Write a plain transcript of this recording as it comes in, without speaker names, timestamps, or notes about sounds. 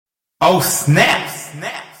Oh, snap!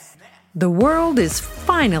 The world is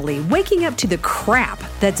finally waking up to the crap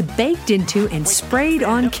that's baked into and sprayed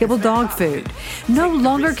on kibble dog food. No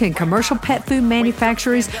longer can commercial pet food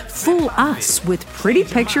manufacturers fool us with pretty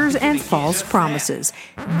pictures and false promises.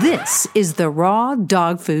 This is the raw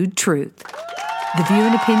dog food truth. The view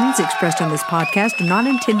and opinions expressed on this podcast are not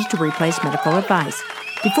intended to replace medical advice.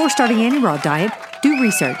 Before starting any raw diet, do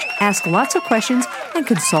research, ask lots of questions, and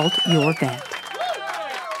consult your vet.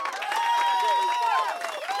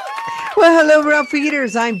 Well, hello, raw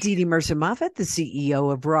feeders. I'm Dee Dee Mercer-Moffat, the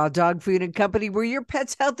CEO of Raw Dog Food and Company, where your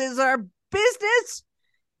pet's health is our business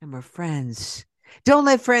and we're friends. Don't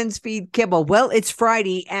let friends feed kibble. Well, it's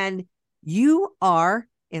Friday and you are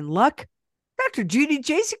in luck. Dr. Judy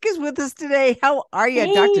Jasek is with us today. How are you,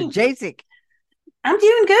 Hey. Dr. Jasek? I'm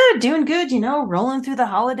doing good, rolling through the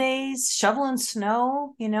holidays, shoveling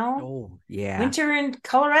snow, Oh, yeah. winter in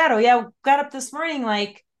Colorado. Yeah, got up this morning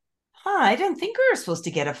like, I didn't think we were supposed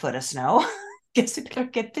to get a foot of snow. Guess we better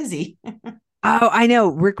get busy. Oh, I know.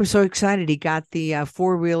 Rick was so excited. He got the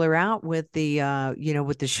four-wheeler out with the,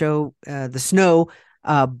 with the snow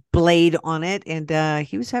blade on it. And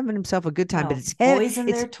he was having himself a good time. But it's heavy. Boys and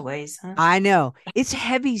their toys, huh? I know. It's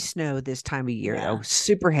heavy snow this time of year, though.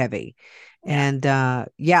 Super heavy. Yeah.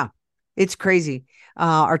 And it's crazy.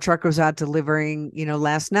 Our truck was out delivering,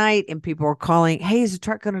 last night, and people were calling, hey, is the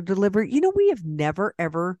truck going to deliver? We have never,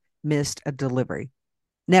 ever missed a delivery.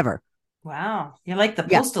 Never. Wow. You're like the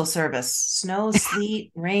postal service. Snow,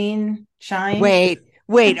 sleet, rain, shine. Wait,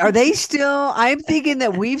 are they still? I'm thinking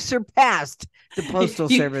that we've surpassed the postal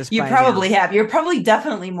service. You by probably now. have. You're probably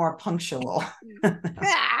definitely more punctual.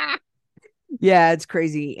 Yeah, it's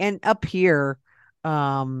crazy. And up here,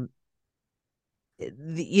 people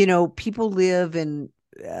live in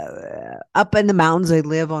up in the mountains. They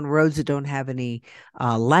live on roads that don't have any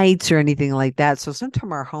lights or anything like that. So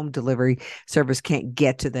sometimes our home delivery service can't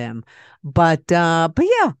get to them. But yeah,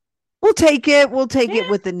 we'll take it. We'll take it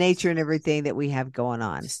with the nature and everything that we have going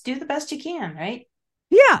on. Just do the best you can, right?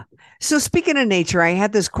 Yeah. So speaking of nature, I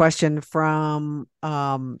had this question from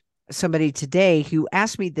somebody today who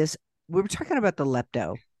asked me this. We were talking about the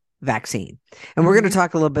Lepto vaccine, and we're going to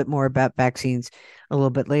talk a little bit more about vaccines a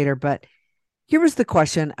little bit later. But here was the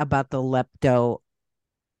question about the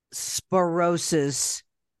leptospirosis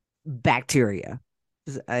bacteria.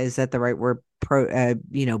 Is that the right word?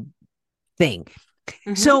 Thing.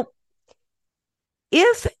 Mm-hmm. So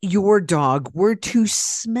if your dog were to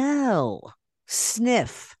sniff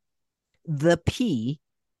the pee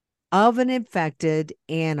of an infected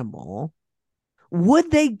animal, would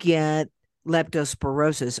they get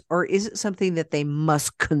leptospirosis, or is it something that they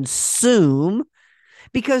must consume?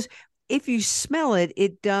 Because if you smell it,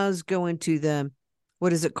 it does go into the,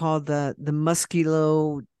 what is it called? The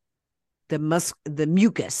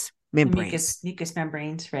mucus membranes. Mucus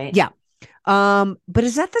membranes, right? Yeah. But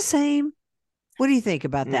is that the same? What do you think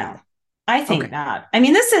about that? No, I think not. I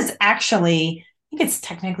mean, this is actually, I think it's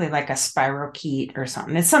technically like a spirochete or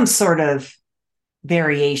something. It's some sort of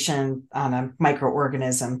variation on a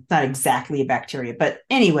microorganism, not exactly a bacteria. But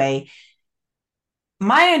anyway,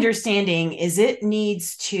 my understanding is it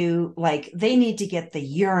needs to, they need to get the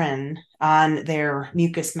urine on their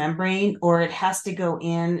mucous membrane, or it has to go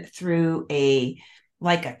in through a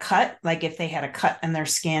cut, like if they had a cut in their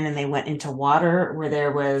skin and they went into water where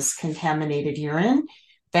there was contaminated urine,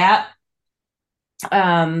 that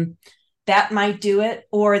might do it,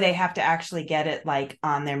 or they have to actually get it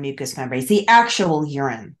on their mucous membranes, the actual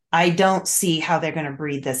urine. I don't see how they're going to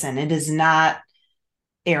breathe this in. It is not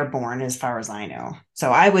airborne as far as I know.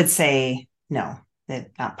 So I would say no, that's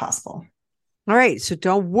not possible. All right. So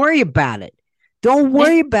don't worry about it. Don't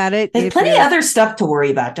worry about it. There's plenty of other stuff to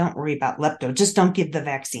worry about. Don't worry about lepto. Just don't give the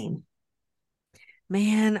vaccine.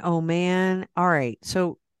 Man, oh man. All right.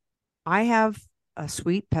 So I have a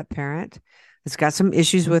sweet pet parent that's got some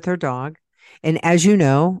issues with her dog. And as you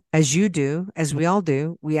know, as you do, as we all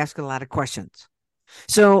do, we ask a lot of questions.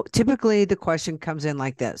 So typically the question comes in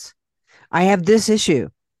like this. I have this issue.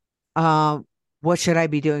 What should I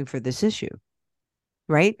be doing for this issue?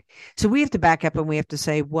 Right? So we have to back up and we have to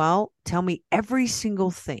say, well, tell me every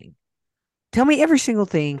single thing. Tell me every single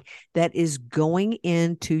thing that is going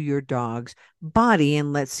into your dog's body,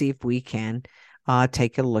 and let's see if we can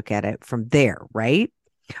take a look at it from there, right?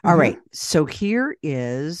 Mm-hmm. All right. So here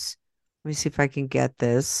is, let me see if I can get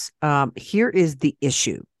this. Here is the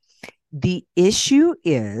issue. The issue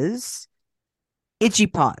is itchy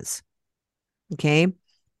paws. Okay.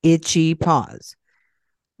 Itchy paws.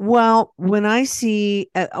 Well, when I see,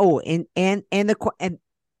 and let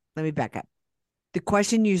me back up. The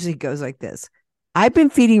question usually goes like this. I've been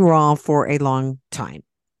feeding raw for a long time.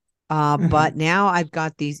 But now I've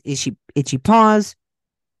got these itchy paws.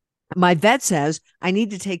 My vet says I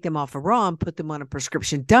need to take them off of raw and put them on a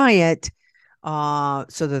prescription diet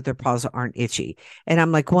so that their paws aren't itchy. And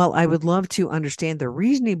I'm like, well, I would love to understand the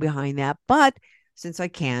reasoning behind that. But since I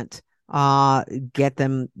can't get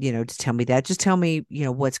them, to tell me that, just tell me,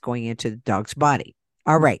 what's going into the dog's body.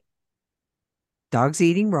 All right. Dog's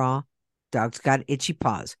eating raw. Dog's got itchy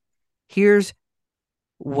paws. Here's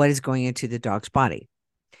what is going into the dog's body.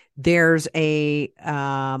 There's a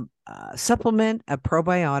supplement, a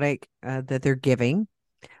probiotic that they're giving.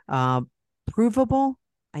 Provable,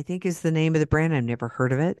 I think, is the name of the brand. I've never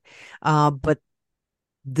heard of it. But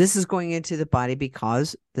this is going into the body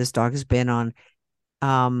because this dog has been on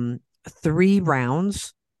 3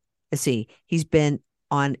 rounds. Let's see. He's been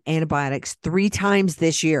on antibiotics 3 times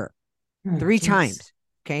this year. 3 times.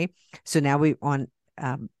 Okay. So now we're on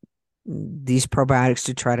these probiotics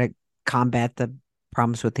to try to combat the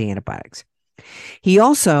problems with the antibiotics. He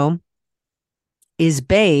also is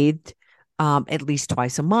bathed at least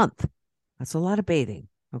twice a month. That's a lot of bathing.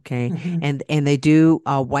 Okay. And they do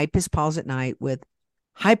wipe his paws at night with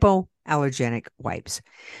hypoallergenic wipes.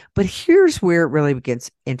 But here's where it really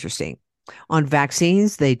gets interesting. On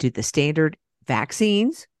vaccines, they do the standard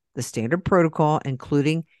vaccines, the standard protocol,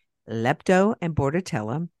 including Lepto and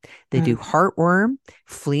Bordetella. They do heartworm,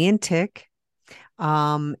 flea and tick.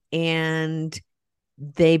 And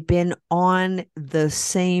they've been on the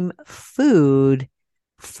same food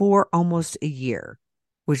for almost a year,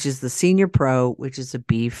 which is the Senior Pro, which is a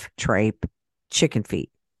beef trape chicken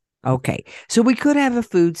feet. Okay. So we could have a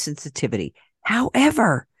food sensitivity.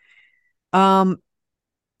 However, the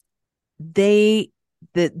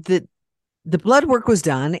blood work was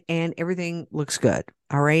done and everything looks good.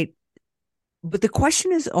 All right. But the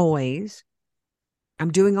question is always,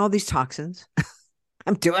 I'm doing all these toxins.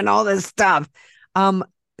 I'm doing all this stuff.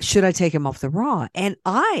 Should I take him off the raw? And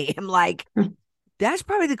I am like, that's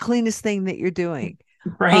probably the cleanest thing that you're doing.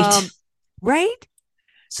 Right. Right.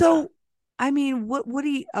 So, I mean, what do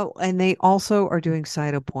you, and they also are doing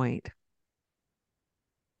Cytopoint.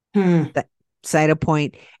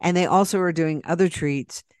 Cytopoint. And they also are doing other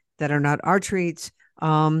treats that are not our treats.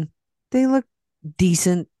 They look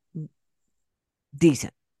decent.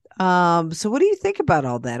 So what do you think about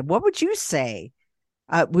all that? What would you say?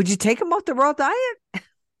 Would you take them off the raw diet?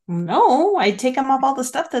 No, I take them off all the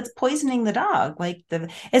stuff that's poisoning the dog, like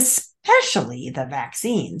especially the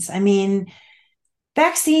vaccines. I mean,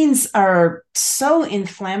 vaccines are so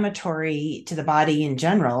inflammatory to the body in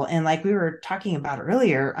general. And like we were talking about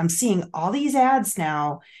earlier, I'm seeing all these ads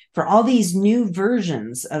now for all these new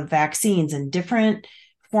versions of vaccines and different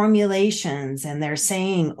formulations. And they're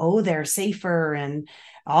saying, oh, they're safer and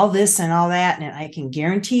all this and all that. And I can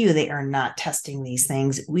guarantee you they are not testing these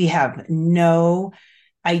things. We have no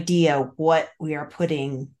idea what we are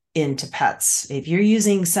putting into pets. If you're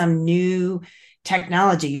using some new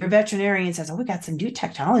technology, your veterinarian says, oh, we got some new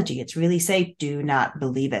technology, it's really safe. Do not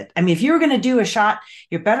believe it. I mean, if you were going to do a shot,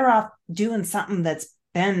 you're better off doing something that's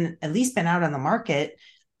been out on the market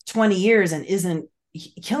 20 years and isn't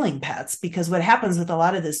killing pets. Because what happens with a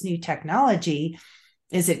lot of this new technology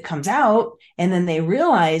is it comes out and then they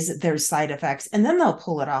realize that there's side effects and then they'll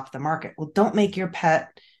pull it off the market. Well, don't make your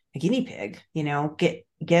pet a guinea pig, I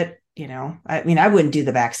mean, I wouldn't do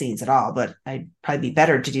the vaccines at all, but I'd probably be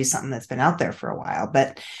better to do something that's been out there for a while.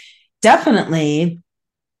 But definitely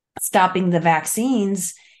stopping the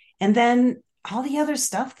vaccines and then all the other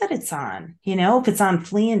stuff that it's on, if it's on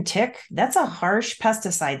flea and tick, that's a harsh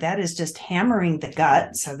pesticide. That is just hammering the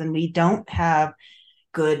gut. So then we don't have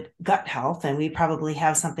good gut health and we probably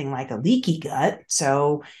have something like a leaky gut.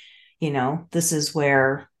 So, this is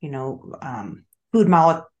where, food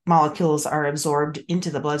molecules are absorbed into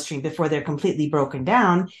the bloodstream before they're completely broken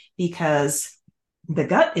down because the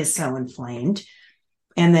gut is so inflamed.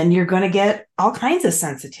 And then you're going to get all kinds of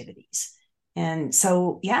sensitivities. And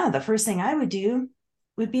so, the first thing I would do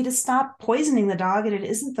would be to stop poisoning the dog. And it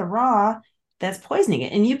isn't the raw that's poisoning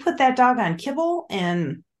it. And you put that dog on kibble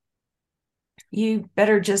and you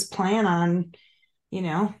better just plan on,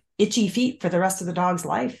 itchy feet for the rest of the dog's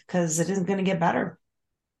life because it isn't going to get better.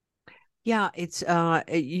 Yeah, it's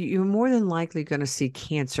you're more than likely going to see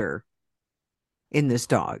cancer in this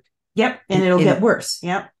dog. Yep, and it'll get worse.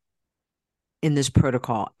 Yep. In this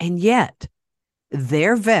protocol. And yet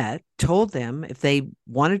their vet told them if they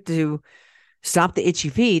wanted to stop the itchy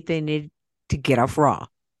feet, they needed to get off raw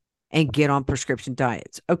and get on prescription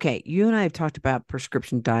diets. Okay, you and I have talked about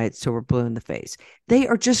prescription diets so we're blue in the face. They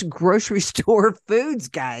are just grocery store foods,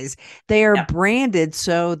 guys. They are branded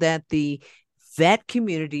so that the vet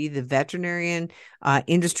community, the veterinarian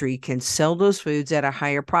industry can sell those foods at a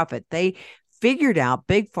higher profit. Big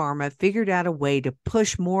pharma figured out a way to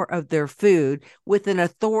push more of their food with an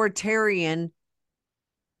authoritarian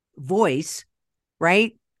voice,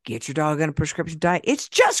 right? Get your dog on a prescription diet. It's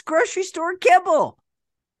just grocery store kibble.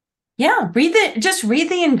 Yeah, just read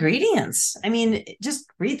the ingredients. I mean,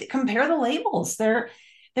 compare the labels.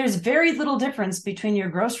 There's very little difference between your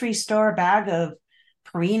grocery store bag of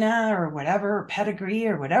Purina or whatever, Pedigree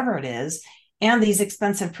or whatever it is, and these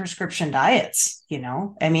expensive prescription diets.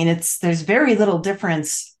 I mean, there's very little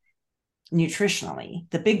difference nutritionally.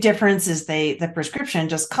 The big difference is the prescription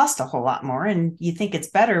just costs a whole lot more, and you think it's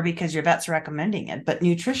better because your vet's recommending it, but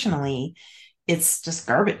nutritionally, it's just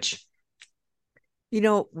garbage.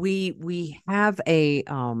 We have a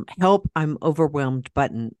help I'm overwhelmed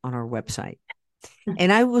button on our website.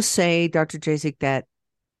 And I will say, Dr. Jasek, that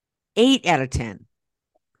 8 out of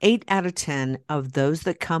 10 of those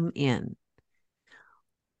that come in,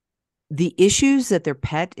 the issues that their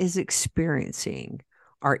pet is experiencing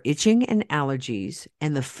are itching and allergies,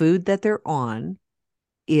 and the food that they're on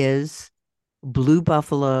is Blue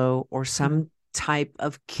Buffalo or some type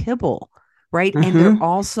of kibble, right? And they're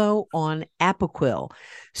also on Apoquil.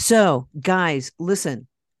 So, guys, listen,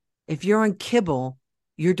 if you're on kibble,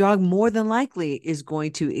 your dog more than likely is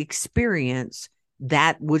going to experience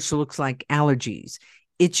that which looks like allergies,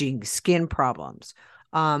 itching, skin problems.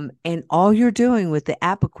 And all you're doing with the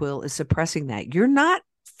Apoquil is suppressing that. You're not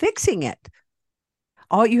fixing it.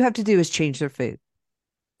 All you have to do is change their food.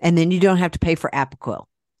 And then you don't have to pay for Apoquil.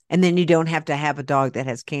 And then you don't have to have a dog that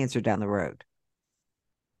has cancer down the road.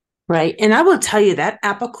 Right. And I will tell you that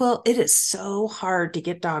Apoquil, it is so hard to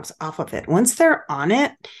get dogs off of it. Once they're on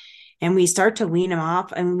it and we start to wean them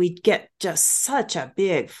off, and we get just such a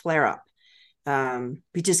big flare up.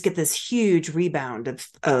 We just get this huge rebound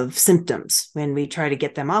of symptoms when we try to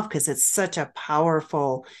get them off, because it's such a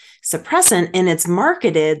powerful suppressant, and it's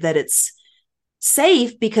marketed that it's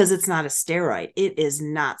safe because it's not a steroid. It is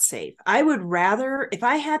not safe. I would rather, if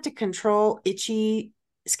I had to control itchy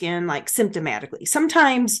skin, like symptomatically,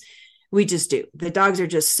 sometimes we just do. The dogs are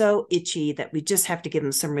just so itchy that we just have to give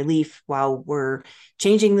them some relief while we're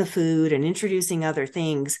changing the food and introducing other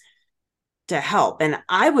things to help. And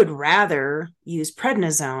I would rather use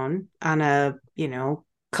prednisone on a,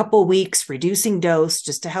 couple weeks reducing dose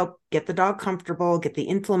just to help get the dog comfortable, get the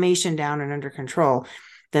inflammation down and under control,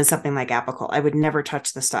 than something like Apoquil. I would never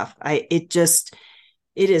touch the stuff. It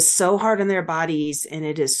is so hard on their bodies, and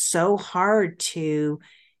it is so hard to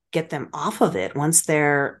get them off of it once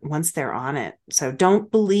they're on it. So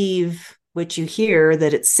don't believe what you hear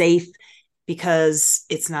that it's safe because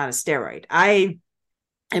it's not a steroid. I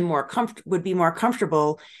am would be more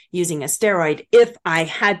comfortable using a steroid if I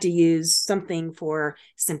had to use something for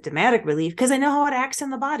symptomatic relief, because I know how it acts in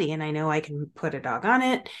the body, and I know I can put a dog on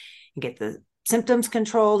it and get the symptoms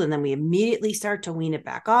controlled, and then we immediately start to wean it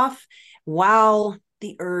back off while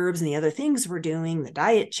the herbs and the other things we're doing, the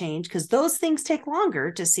diet change, because those things take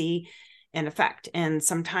longer to see an effect. And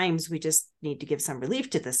sometimes we just need to give some relief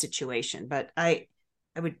to the situation. But I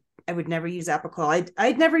would never use Apoquil.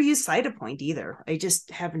 I'd never use Cytopoint either. I just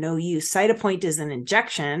have no use. Cytopoint is an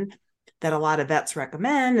injection that a lot of vets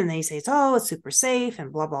recommend, and they say it's super safe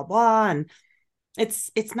and blah, blah, blah. And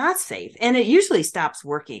it's not safe. And it usually stops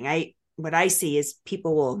working. What I see is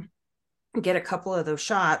people will get a couple of those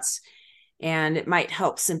shots, and it might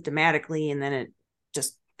help symptomatically, and then it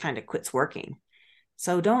just kind of quits working.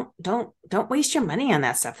 So don't waste your money on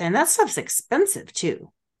that stuff. And that stuff's expensive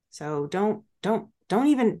too. So don't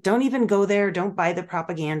even go there. Don't buy the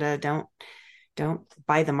propaganda. Don't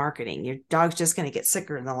buy the marketing. Your dog's just going to get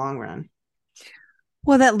sicker in the long run.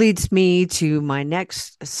 Well, that leads me to my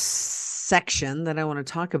next section that I want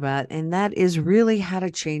to talk about, and that is really how to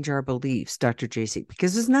change our beliefs, Dr. Jasek,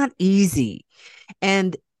 because it's not easy.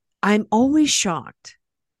 And I'm always shocked.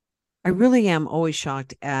 I really am always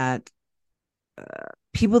shocked at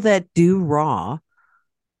people that do raw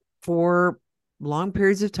for long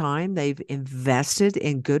periods of time. They've invested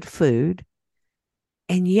in good food,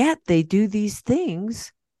 and yet they do these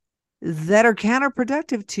things that are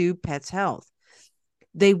counterproductive to pets' health.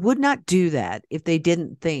 They would not do that if they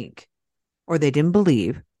didn't think or they didn't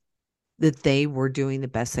believe that they were doing the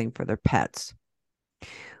best thing for their pets.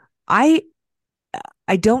 I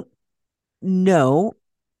don't know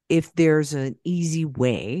if there's an easy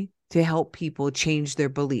way to help people change their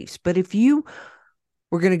beliefs. But if you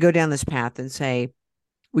were going to go down this path and say,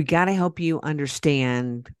 we got to help you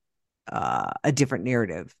understand a different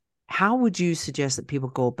narrative, how would you suggest that people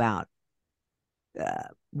go about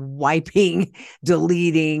wiping,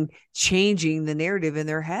 deleting, changing the narrative in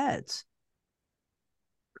their heads?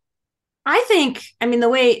 I think, I mean, the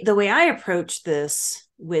way I approach this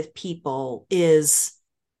with people is,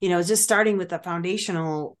 just starting with a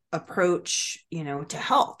foundational approach, to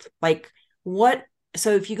health. Like what,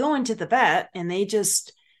 so if you go into the vet and they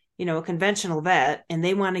just, a conventional vet, and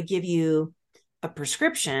they want to give you a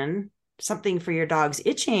prescription, something for your dog's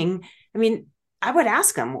itching, I mean, I would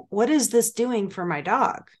ask them, what is this doing for my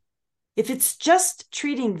dog? If it's just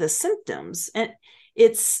treating the symptoms, and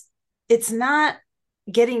it's it's not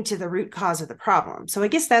getting to the root cause of the problem. So I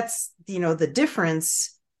guess that's, the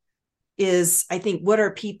difference is, I think, what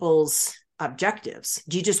are people's objectives?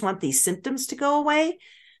 Do you just want these symptoms to go away?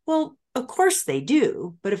 Well, of course they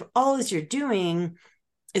do. But if all is you're doing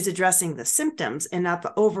is addressing the symptoms and not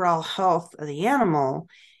the overall health of the animal,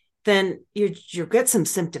 then you'll get some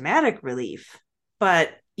symptomatic relief,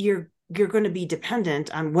 but you're going to be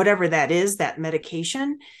dependent on whatever that is, that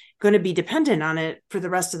medication, going to be dependent on it for the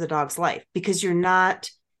rest of the dog's life, because you're not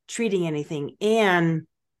treating anything and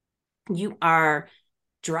you are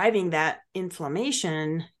driving that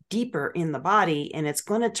inflammation deeper in the body, and it's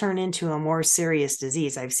going to turn into a more serious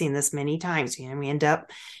disease. I've seen this many times. We end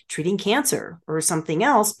up treating cancer or something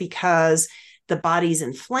else because the body's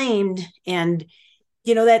inflamed. And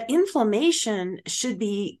that inflammation should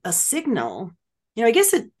be a signal. I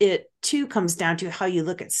guess it too comes down to how you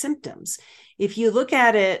look at symptoms. If you look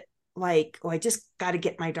at it like, oh, I just got to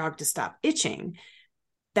get my dog to stop itching,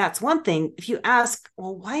 that's one thing. If you ask,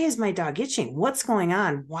 well, why is my dog itching? What's going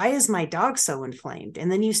on? Why is my dog so inflamed? And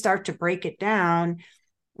then you start to break it down,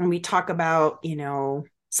 and we talk about,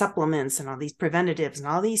 supplements and all these preventatives and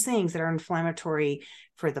all these things that are inflammatory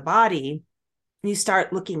for the body. You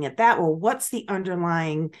start looking at that. Well, what's the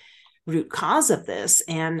underlying root cause of this,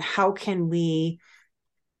 and how can we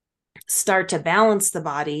start to balance the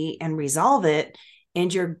body and resolve it?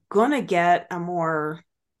 And you're going to get a more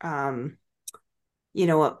a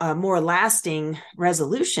more lasting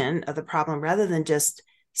resolution of the problem rather than just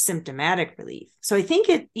symptomatic relief. So I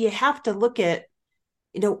think you have to look at,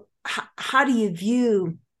 how do you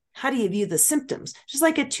view the symptoms? Just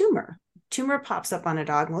like a tumor pops up on a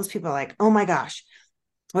dog. Most people are like, oh my gosh,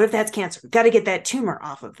 what if that's cancer? We've got to get that tumor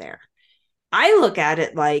off of there. I look at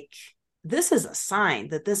it like, this is a sign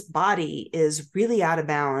that this body is really out of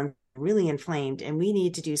balance, really inflamed, and we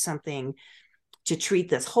need to do something to treat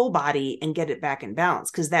this whole body and get it back in balance,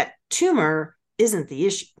 because that tumor isn't the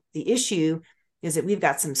issue. The issue is that we've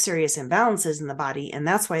got some serious imbalances in the body, and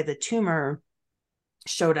that's why the tumor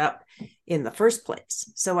showed up in the first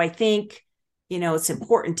place. So I think, it's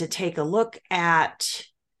important to take a look at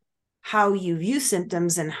how you view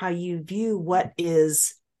symptoms and how you view what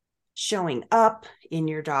is showing up in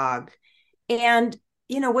your dog. And,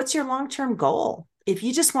 what's your long-term goal? If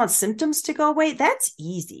you just want symptoms to go away, that's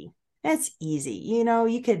easy.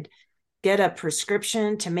 You could get a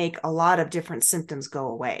prescription to make a lot of different symptoms go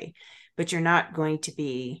away, but you're not going to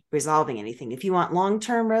be resolving anything. If you want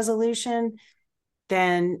long-term resolution,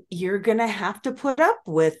 then you're going to have to put up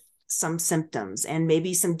with some symptoms and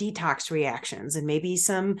maybe some detox reactions and maybe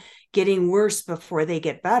some getting worse before they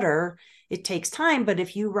get better. It takes time, but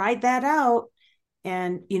if you ride that out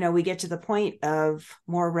and, we get to the point of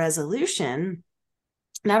more resolution,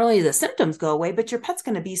 not only do the symptoms go away, but your pet's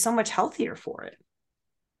going to be so much healthier for it.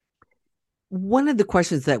 One of the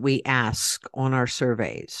questions that we ask on our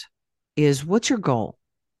surveys is, what's your goal?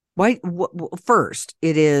 Why? First,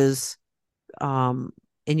 it is, and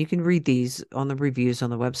you can read these on the reviews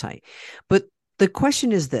on the website, but the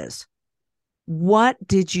question is this: what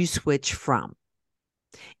did you switch from?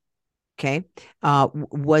 Okay.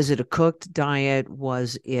 Was it a cooked diet?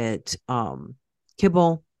 Was it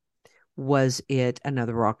kibble? Was it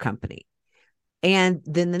another raw company? And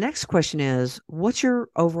then the next question is, what's your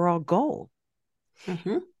overall goal?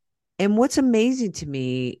 Mm-hmm. And what's amazing to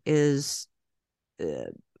me is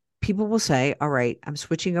people will say, all right, I'm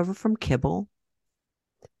switching over from kibble.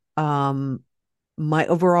 My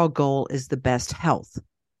overall goal is the best health.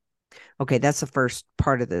 Okay, that's the first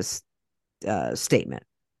part of this statement.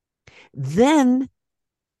 Then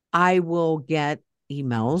I will get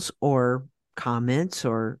emails or comments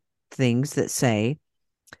or things that say,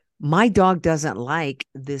 my dog doesn't like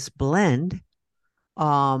this blend.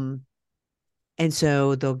 And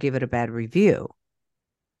so they'll give it a bad review.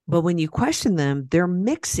 But when you question them, they're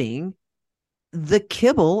mixing the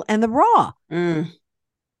kibble and the raw.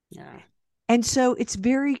 Yeah. And so it's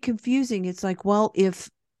very confusing. It's like, well, if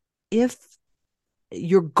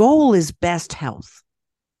your goal is best health,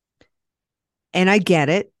 and I get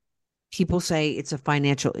it, people say it's a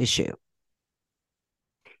financial issue.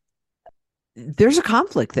 There's a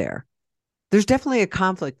conflict there. There's definitely a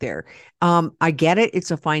conflict there. I get it.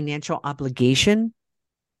 It's a financial obligation.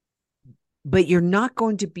 but you're not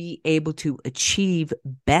going to be able to achieve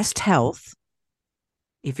best health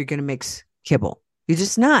if you're going to mix kibble. You're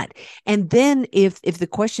just not. And then if the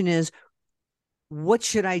question is, what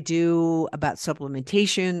should I do about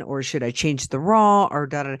supplementation, or should I change the raw, or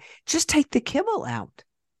just take the kibble out.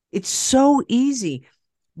 It's so easy.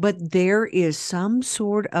 But there is some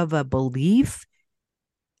sort of a belief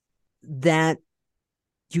that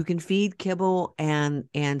you can feed kibble and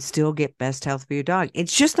still get best health for your dog.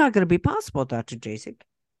 It's just not going to be possible, Dr. Jasek.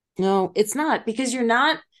 No, it's not, because you're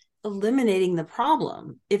not eliminating the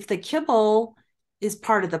problem. If the kibble is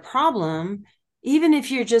part of the problem, even if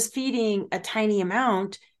you're just feeding a tiny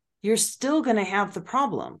amount, you're still going to have the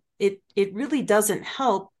problem. It really doesn't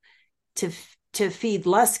help to feed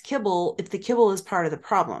less kibble if the kibble is part of the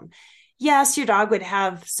problem. Yes, your dog would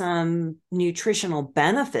have some nutritional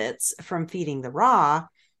benefits from feeding the raw,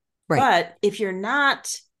 right. But if you're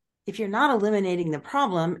not eliminating the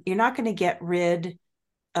problem, you're not going to get rid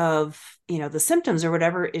of, the symptoms or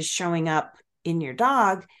whatever is showing up in your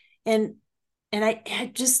dog. And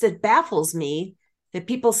it baffles me that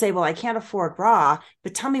people say, well, I can't afford raw,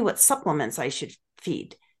 but tell me what supplements I should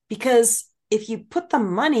feed. Because if you put the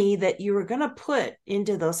money that you were going to put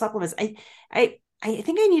into those supplements, I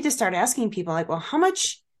think I need to start asking people, like, well, how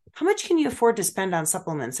much can you afford to spend on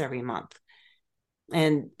supplements every month?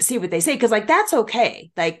 And see what they say. Because that's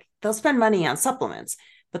okay. They'll spend money on supplements,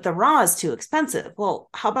 but the raw is too expensive. Well,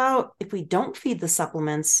 how about if we don't feed the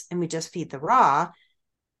supplements and we just feed the raw?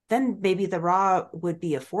 Then maybe the raw would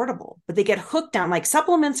be affordable. But they get hooked on,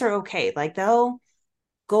 supplements are okay. They'll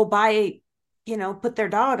go buy, put their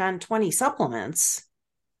dog on 20 supplements,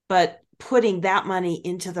 but putting that money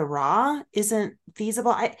into the raw isn't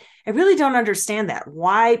feasible. I really don't understand that,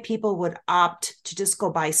 why people would opt to just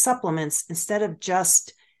go buy supplements instead of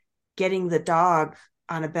just getting the dog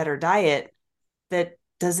on a better diet that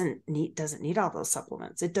doesn't need all those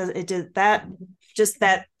supplements. That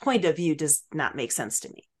point of view does not make sense to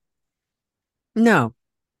me. No.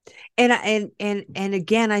 And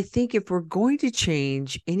again, I think if we're going to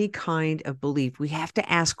change any kind of belief, we have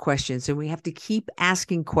to ask questions, and we have to keep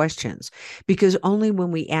asking questions, because only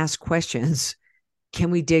when we ask questions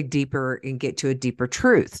can we dig deeper and get to a deeper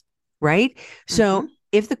truth, right? Mm-hmm. So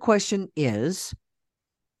if the question is,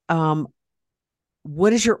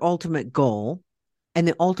 what is your ultimate goal? And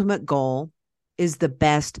the ultimate goal is the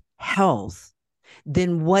best health,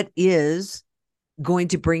 then what is going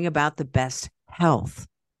to bring about the best health?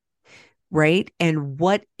 Right? And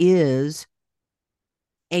what is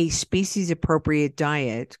a species appropriate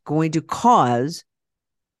diet going to cause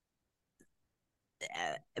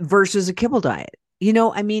versus a kibble diet?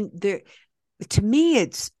 To me,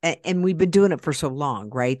 it's, and we've been doing it for so long,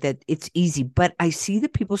 right, that it's easy, but I see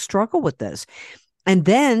that people struggle with this. And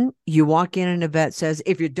then you walk in and a vet says,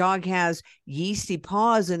 if your dog has yeasty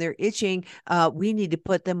paws and they're itching, we need to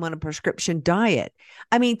put them on a prescription diet.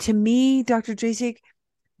 To me, Dr. Jasek,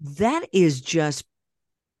 that is just,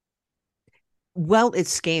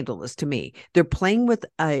 it's scandalous to me. They're playing with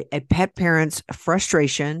a pet parent's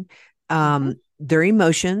frustration, their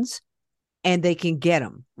emotions, and they can get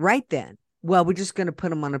them right then. Well, we're just going to put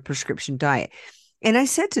them on a prescription diet. And I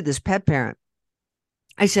said to this pet parent,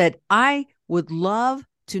 I said, I would love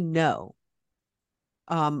to know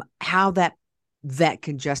how that vet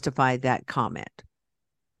can justify that comment.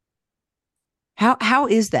 How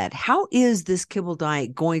is that? How is this kibble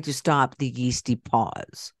diet going to stop the yeasty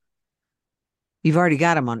paws? You've already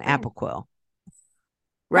got them on Apoquel,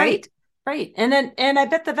 right? Right. And I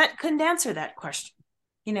bet the vet couldn't answer that question.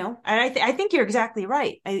 And I think you're exactly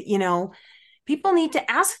right. People need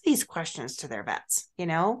to ask these questions to their vets.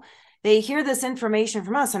 They hear this information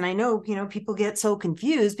from us, and I know, people get so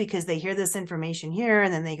confused because they hear this information here,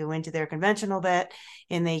 and then they go into their conventional vet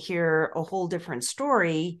and they hear a whole different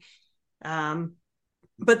story.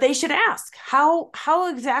 But they should ask, how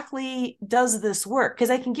exactly does this work?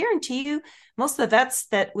 Because I can guarantee you, most of the vets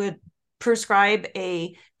that would prescribe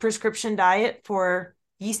a prescription diet for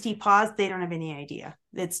yeasty paws, they don't have any idea.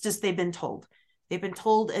 It's just they've been told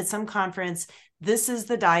at some conference, this is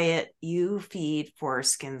the diet you feed for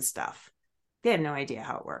skin stuff. They have no idea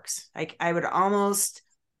how it works. I would almost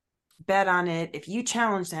bet on it if you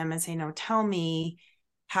challenge them and say, no, tell me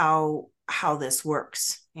how this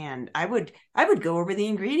works. And I would go over the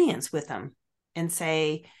ingredients with them and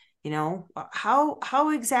say, how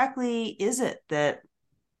exactly is it that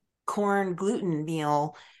corn gluten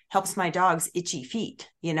meal helps my dog's itchy feet?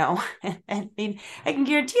 I can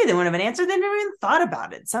guarantee you they wouldn't have an answer. They never even thought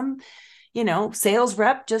about it. Some, sales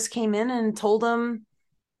rep just came in and told them,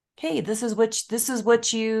 hey, this is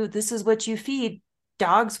what you feed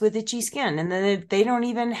dogs with itchy skin, and then they don't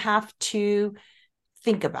even have to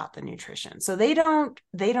think about the nutrition. So they don't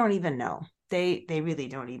even know. They really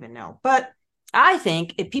don't even know. But I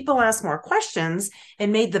think if people ask more questions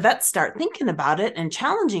and made the vets start thinking about it and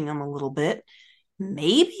challenging them a little bit,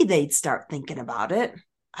 maybe they'd start thinking about it.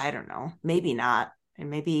 I don't know. Maybe not. And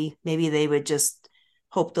maybe they would just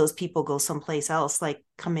hope those people go someplace else, like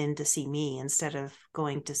come in to see me instead of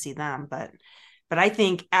going to see them. But I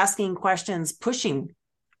think asking questions, pushing,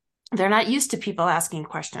 they're not used to people asking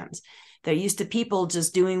questions. They're used to people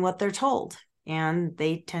just doing what they're told. And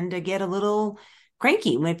they tend to get a little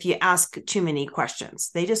cranky if you ask too many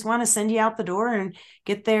questions. They just want to send you out the door and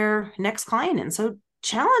get their next client. And so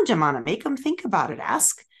challenge them on it, make them think about it.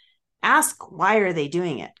 Ask why are they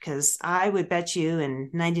doing it? Because I would bet you in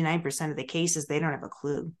 99% of the cases, they don't have a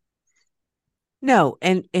clue. No,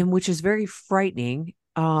 and which is very frightening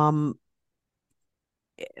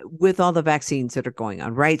with all the vaccines that are going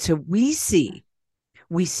on, right? So we see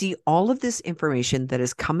all of this information that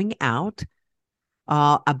is coming out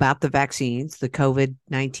about the vaccines, the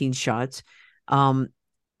COVID-19 shots,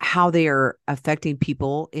 how they are affecting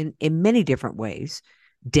people in many different ways.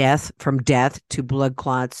 From death to blood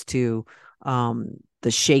clots to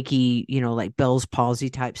the shaky, like Bell's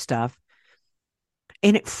palsy type stuff.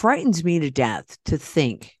 And it frightens me to death to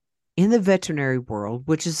think in the veterinary world,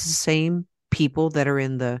 which is the same people that are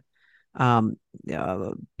in the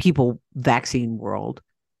people vaccine world,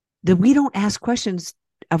 that we don't ask questions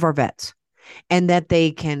of our vets and that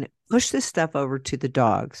they can push this stuff over to the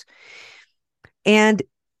dogs. And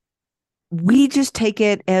we just take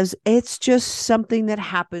it as it's just something that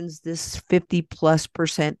happens, this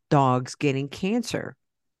 50+% dogs getting cancer.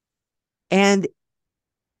 And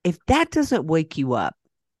if that doesn't wake you up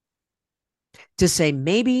to say,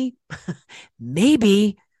 maybe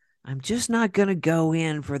I'm just not going to go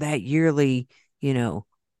in for that yearly,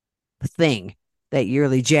 thing, that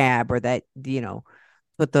yearly jab, or that,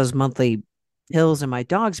 put those monthly pills in my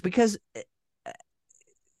dogs, because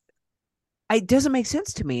it doesn't make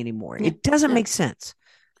sense to me anymore. It doesn't make sense.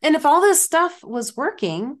 And if all this stuff was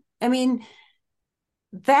working, I mean,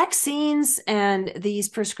 vaccines and these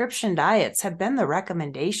prescription diets have been the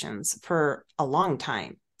recommendations for a long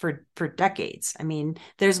time, for decades. I mean,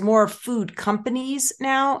 there's more food companies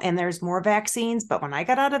now and there's more vaccines. But when I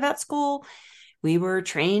got out of vet school, we were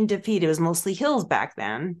trained to feed. It was mostly Hills back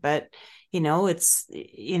then, but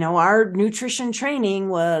our nutrition training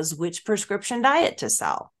was which prescription diet to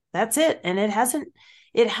sell. That's it. And it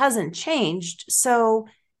hasn't changed. So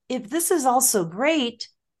if this is also great,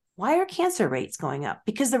 why are cancer rates going up?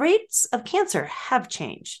 Because the rates of cancer have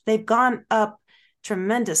changed. They've gone up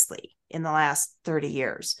tremendously in the last 30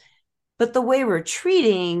 years. But the way we're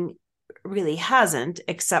treating really hasn't,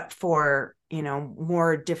 except for,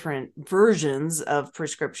 more different versions of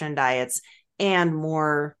prescription diets and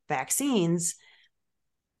more vaccines.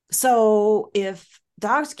 So if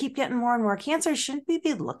dogs keep getting more and more cancer, shouldn't we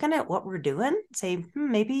be looking at what we're doing? Say,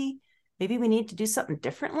 maybe we need to do something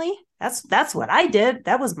differently. That's what I did.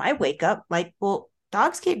 That was my wake up. Like, well,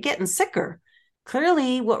 dogs keep getting sicker.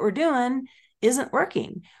 Clearly what we're doing isn't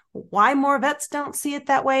working. Why more vets don't see it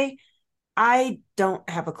that way? I don't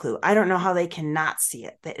have a clue. I don't know how they cannot see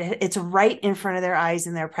it. It's right in front of their eyes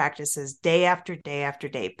in their practices, day after day after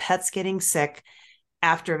day. Pets getting sick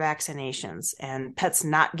after vaccinations and pets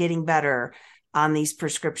not getting better on these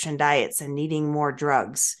prescription diets and needing more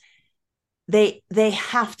drugs. They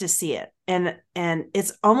have to see it. And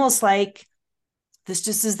it's almost like this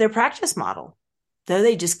just is their practice model. Though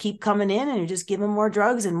they just keep coming in and you just give them more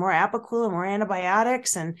drugs and more Apoquel and more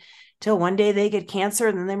antibiotics until one day they get cancer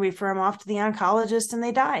and then they refer them off to the oncologist and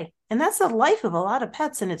they die. And that's the life of a lot of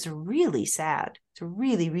pets. And it's really sad. It's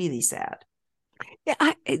really, really sad.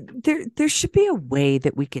 Yeah, there should be a way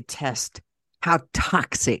that we could test how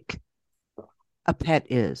toxic a pet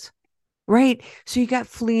is, right? So you got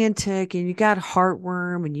flea and tick, and you got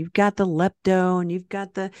heartworm, and you've got the lepto, and you've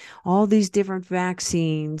got all these different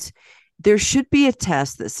vaccines. There should be a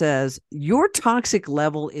test that says your toxic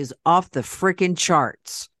level is off the freaking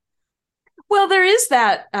charts. Well, there is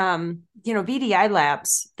that, VDI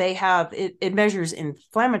labs, they have, it measures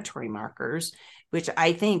inflammatory markers, which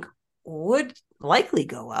I think would likely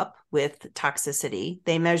go up with toxicity.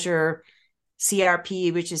 They measure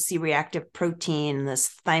CRP, which is C-reactive protein,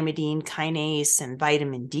 this thymidine kinase, and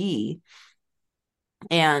vitamin D.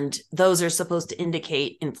 And those are supposed to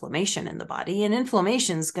indicate inflammation in the body. And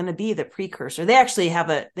inflammation is going to be the precursor. They actually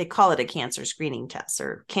they call it a cancer screening test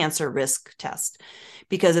or cancer risk test,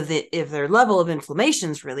 because if their level of inflammation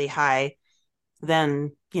is really high,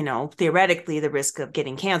 then, theoretically the risk of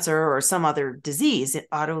getting cancer or some other disease,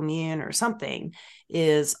 autoimmune or something,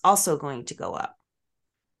 is also going to go up.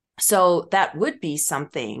 So that would be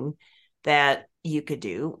something that you could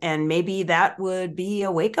do. And maybe that would be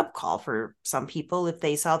a wake-up call for some people if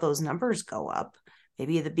they saw those numbers go up.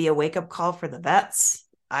 Maybe it'd be a wake-up call for the vets.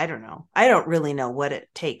 I don't know. I don't really know what it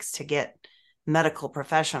takes to get medical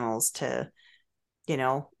professionals to,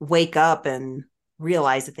 wake up and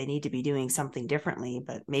realize that they need to be doing something differently.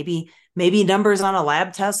 But maybe numbers on a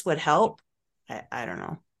lab test would help. I don't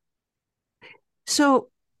know. So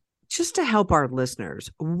just to help our listeners,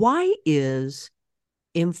 why is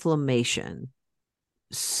inflammation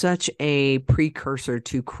such a precursor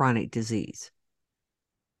to chronic disease?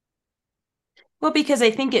 Well, because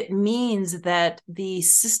I think it means that the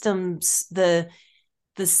systems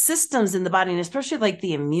in the body, and especially like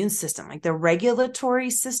the immune system, like the regulatory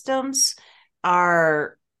systems,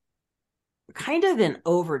 are kind of in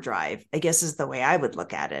overdrive, I guess is the way I would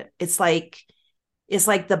look at it. It's like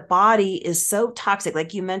the body is so toxic.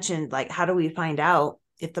 Like you mentioned, like, how do we find out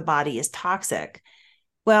if the body is toxic?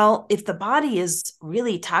 Well, if the body is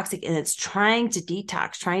really toxic and it's trying to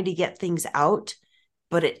detox, trying to get things out,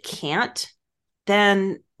 but it can't,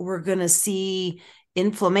 then we're going to see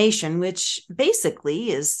inflammation, which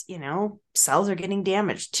basically is, cells are getting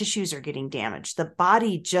damaged, tissues are getting damaged. The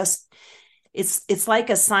body just, it's like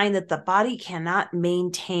a sign that the body cannot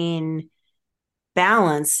maintain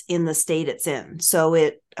balance in the state it's in. So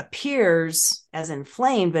it appears as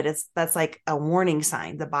inflamed, but that's like a warning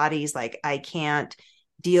sign. The body's like, I can't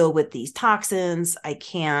deal with these toxins. I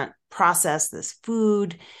can't process this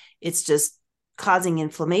food. It's just causing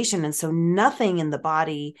inflammation. And so nothing in the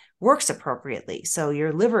body works appropriately. So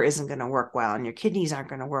your liver isn't going to work well, and your kidneys aren't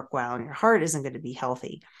going to work well, and your heart isn't going to be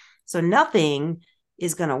healthy. So nothing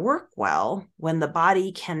is going to work well when the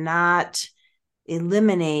body cannot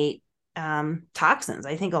eliminate toxins.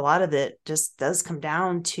 I think a lot of it just does come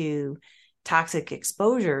down to toxic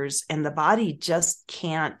exposures, and the body just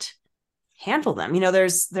can't handle them.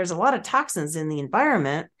 There's a lot of toxins in the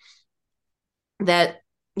environment that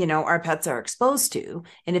our pets are exposed to,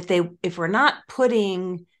 and if we're not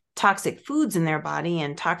putting toxic foods in their body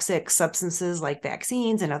and toxic substances like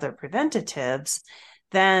vaccines and other preventatives,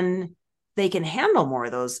 then they can handle more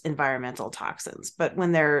of those environmental toxins. But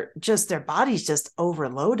when their body's just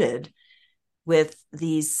overloaded with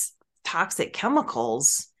these toxic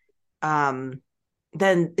chemicals, then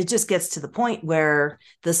it just gets to the point where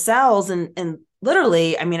the cells and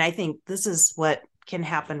literally, I think this is what can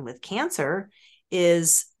happen with cancer,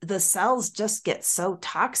 is the cells just get so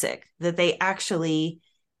toxic that they actually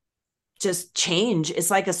just change.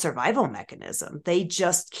 It's like a survival mechanism. They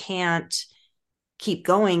just can't keep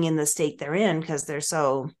going in the state they're in because they're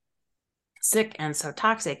so sick and so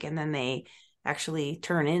toxic. And then they actually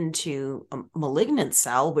turn into a malignant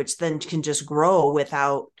cell, which then can just grow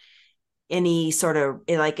without any sort of,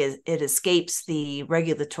 it escapes the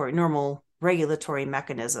normal regulatory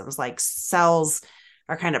mechanisms. Like cells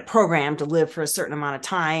are kind of programmed to live for a certain amount of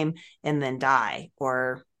time and then die.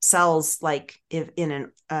 Or cells, like if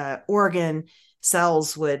in an organ,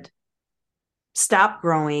 cells would stop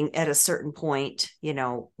growing at a certain point,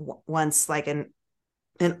 once like an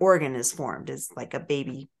organ is formed, is like a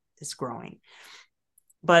baby is growing.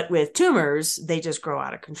 But with tumors, they just grow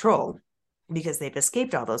out of control because they've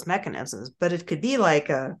escaped all those mechanisms. But it could be like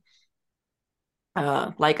a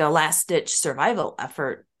last ditch survival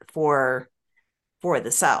effort for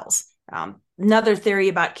the cells. Another theory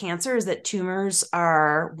about cancer is that tumors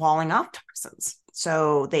are walling off toxins.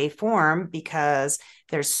 So they form because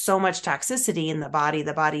there's so much toxicity in the body.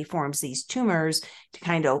 The body forms these tumors to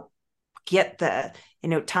kind of get the,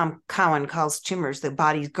 Tom Cowan calls tumors the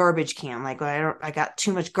body's garbage can. Like, I got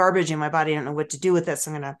too much garbage in my body. I don't know what to do with this.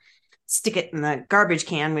 I'm going to stick it in the garbage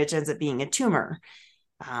can, which ends up being a tumor.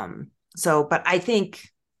 But I think,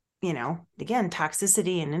 again,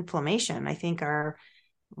 toxicity and inflammation, I think, are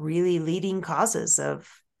really leading causes of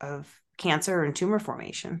cancer and tumor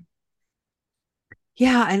formation.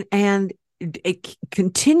 Yeah. And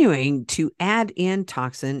continuing to add in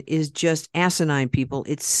toxin is just asinine, people.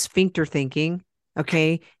 It's sphincter thinking.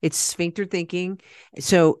 Okay. It's sphincter thinking.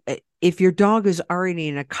 So if your dog is already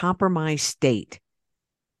in a compromised state,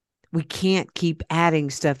 we can't keep adding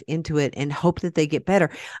stuff into it and hope that they get better.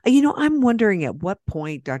 I'm wondering at what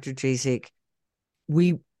point, Dr. Jasek,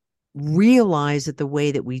 we realize that the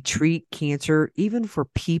way that we treat cancer, even for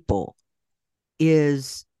people,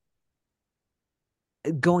 is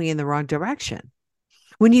going in the wrong direction.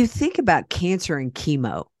 When you think about cancer and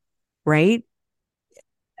chemo, right?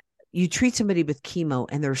 you treat somebody with chemo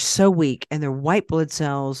and they're so weak and their white blood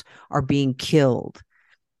cells are being killed.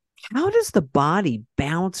 How does the body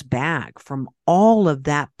bounce back from all of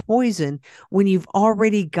that poison when you've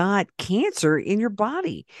already got cancer in your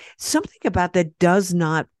body? Something about that does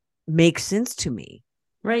not make sense to me.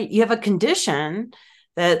 Right. You have a condition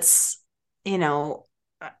that's,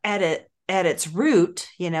 at its root,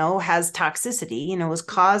 has toxicity, was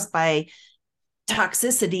caused by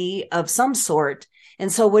toxicity of some sort.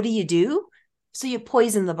 And so what do? So you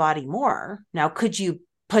poison the body more. Now, could you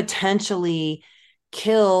potentially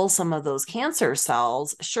kill some of those cancer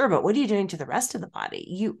cells? Sure, but what are you doing to the rest of the body?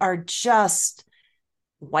 You are just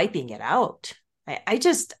wiping it out. I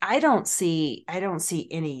don't see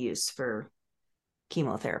any use for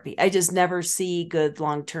chemotherapy. I just never see good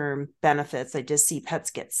long-term benefits. I just see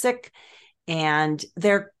pets get sick and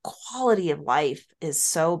their quality of life is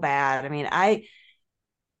so bad. I mean, I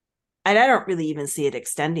don't really even see it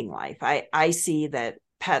extending life. I see that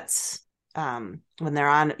pets, when they're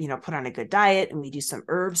on, put on a good diet and we do some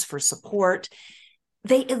herbs for support,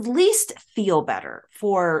 they at least feel better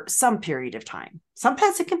for some period of time. Some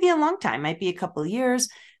pets, it can be a long time, might be a couple of years.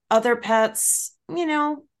 Other pets,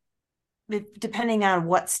 depending on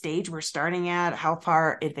what stage we're starting at, how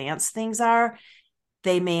far advanced things are,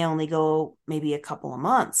 they may only go maybe a couple of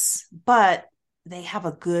months, but they have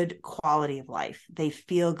a good quality of life. They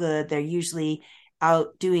feel good. They're usually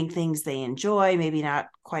out doing things they enjoy, maybe not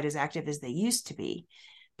quite as active as they used to be.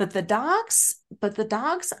 But the dogs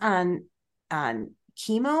on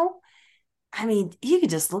chemo, I mean, you could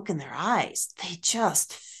just look in their eyes. They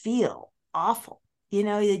just feel awful. They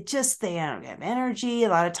don't have energy. A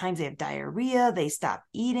lot of times they have diarrhea. They stop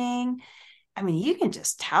eating. I mean, you can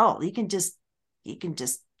just tell. You can just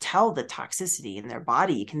tell the toxicity in their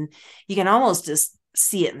body. You can almost just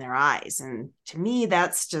see it in their eyes. And to me,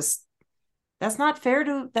 that's not fair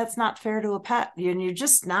to a pet. You're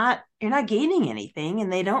not gaining anything,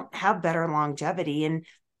 and they don't have better longevity. And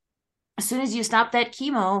as soon as you stop that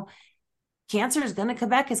chemo, cancer is going to come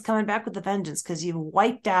back. It's coming back with a vengeance because you've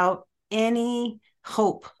wiped out any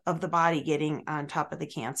hope of the body getting on top of the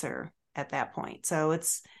cancer at that point. So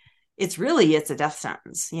it's a death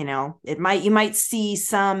sentence. You might see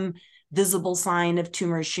some visible sign of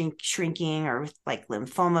tumor shrinking, or with like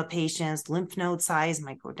lymphoma patients, lymph node size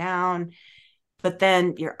might go down, but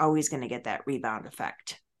then you're always going to get that rebound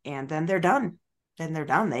effect. And then they're done.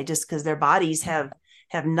 They just, because their bodies have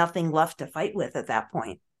nothing left to fight with at that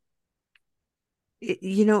point.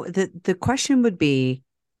 The question would be,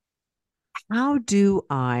 how do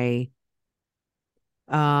I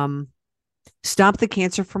stop the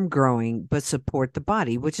cancer from growing, but support the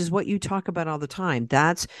body, which is what you talk about all the time.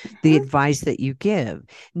 That's the advice that you give.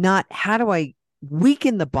 Not how do I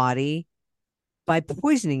weaken the body by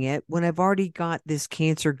poisoning it when I've already got this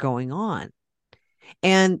cancer going on.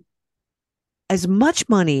 And as much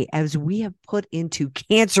money as we have put into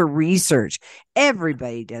cancer research,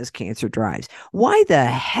 everybody does cancer drives. Why the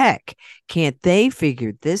heck can't they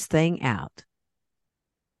figure this thing out?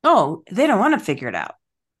 Oh, they don't want to figure it out.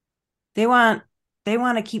 They want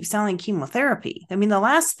to keep selling chemotherapy. I mean, the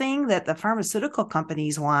last thing that the pharmaceutical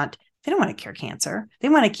companies want, they don't want to cure cancer. They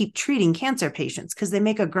want to keep treating cancer patients because they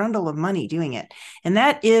make a grundle of money doing it. And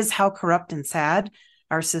that is how corrupt and sad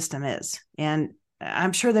our system is. And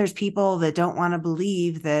I'm sure there's people that don't want to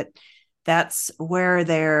believe that that's where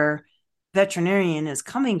their veterinarian is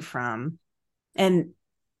coming from. And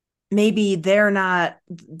maybe they're not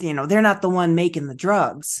the one making the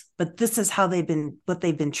drugs, but this is how they've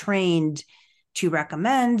been trained to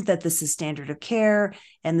recommend, that this is standard of care.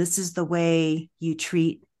 And this is the way you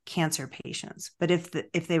treat cancer patients. But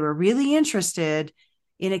if they were really interested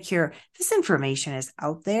in a cure, this information is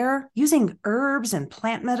out there. Using herbs and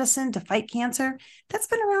plant medicine to fight cancer, that's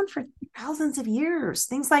been around for thousands of years.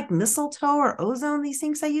 Things like mistletoe or ozone, these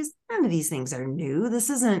things I use, none of these things are new.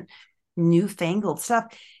 This isn't newfangled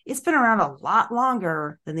stuff. It's been around a lot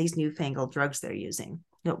longer than these newfangled drugs they're using.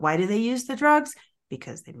 Why do they use the drugs?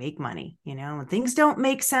 Because they make money. When things don't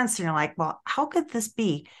make sense, and you're like, well, how could this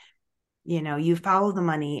be? You follow the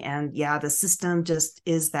money, and yeah, the system just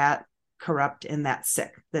is that corrupt and that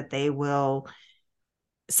sick that they will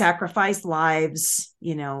sacrifice lives,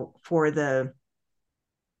 for the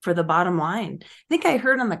bottom line. I think I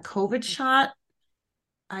heard on the COVID shot,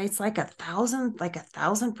 it's like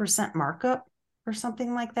 1,000% markup or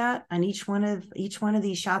something like that on each one of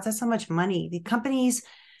these shots. That's how much money the companies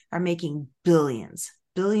are making. Billions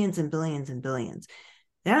and billions and billions.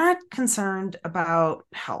 They're not concerned about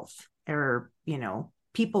health or,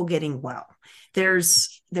 people getting well.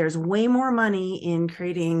 There's way more money in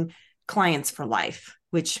creating clients for life,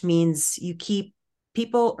 which means you keep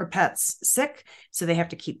people or pets sick, so they have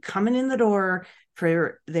to keep coming in the door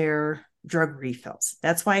for their drug refills.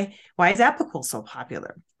 That's why is Apoquel so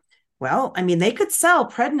popular? Well, I mean, they could sell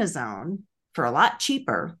prednisone for a lot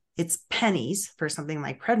cheaper. It's pennies for something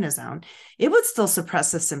like prednisone. It would still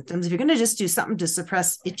suppress the symptoms. If you're going to just do something to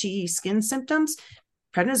suppress itchy skin symptoms,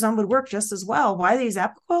 prednisone would work just as well. Why they use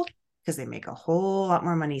Apoquel? Because they make a whole lot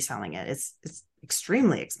more money selling it. It's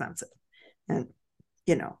extremely expensive, and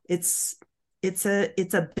it's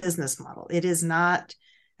a business model. It is not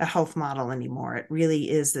a health model anymore. It really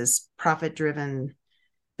is this profit-driven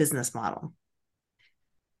business model.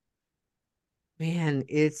 Man,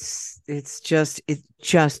 it just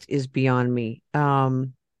is beyond me.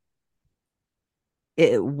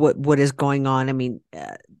 What is going on? I mean,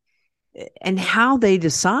 and how they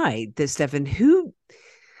decide this stuff, and who,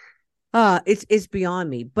 it's beyond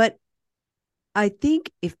me. But I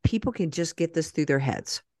think if people can just get this through their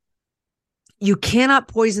heads, you cannot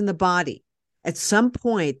poison the body. At some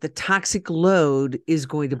point, the toxic load is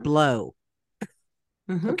going to blow.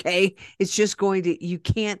 Mm-hmm. Okay. It's just it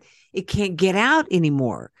can't get out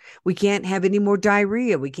anymore. We can't have any more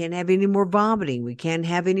diarrhea. We can't have any more vomiting. We can't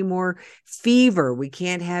have any more fever. We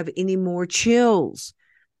can't have any more chills,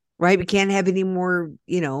 right? We can't have any more,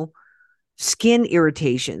 skin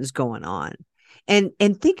irritations going on. And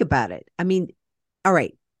think about it. I mean, all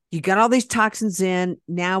right, you got all these toxins in.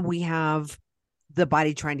 Now we have the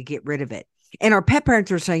body trying to get rid of it. And our pet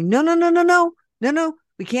parents are saying, no,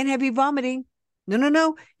 we can't have you vomiting.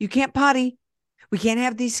 No, you can't potty. We can't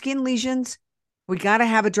have these skin lesions. We got to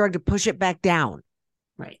have a drug to push it back down.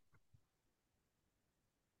 Right.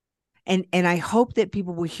 And I hope that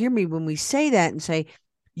people will hear me when we say that and say,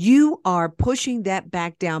 you are pushing that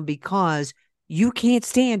back down because you can't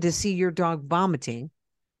stand to see your dog vomiting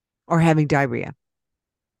or having diarrhea.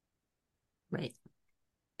 Right.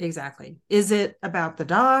 Exactly. Is it about the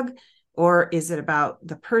dog or is it about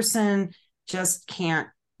the person just can't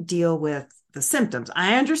deal with the symptoms?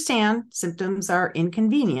 I understand symptoms are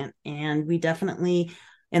inconvenient, and we definitely,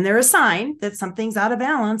 and they're a sign that something's out of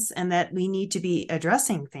balance and that we need to be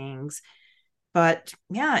addressing things. But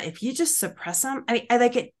yeah, if you just suppress them, I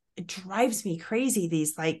like it drives me crazy.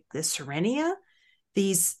 These, like the Serenia,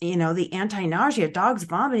 these, the anti-nausea, dogs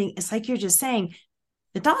vomiting. It's like you're just saying,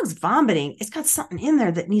 the dog's vomiting, it's got something in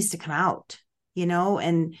there that needs to come out,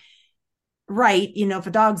 and right, if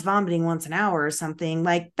a dog's vomiting once an hour or something,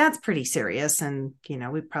 like that's pretty serious. And,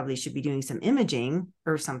 we probably should be doing some imaging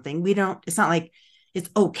or something. It's not like it's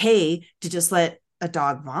okay to just let a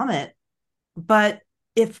dog vomit. But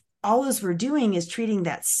if all is we're doing is treating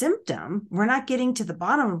that symptom, we're not getting to the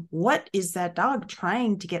bottom of what is that dog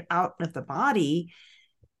trying to get out of the body,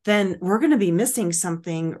 then we're going to be missing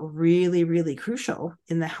something really, really crucial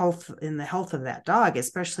in the health of that dog,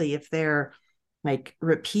 especially if they're like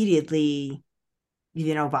repeatedly,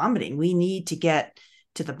 vomiting. We need to get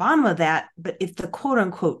to the bottom of that. But if the quote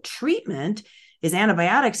unquote treatment is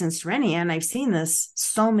antibiotics and Serenia, and I've seen this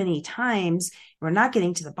so many times, we're not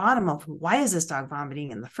getting to the bottom of why is this dog vomiting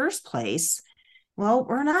in the first place. Well,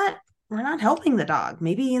 we're not helping the dog,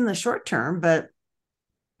 maybe in the short term, but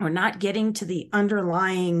we're not getting to the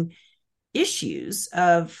underlying issues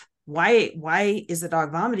of why is the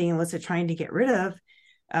dog vomiting and what's it trying to get rid of.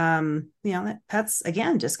 That pet's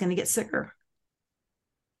again just going to get sicker.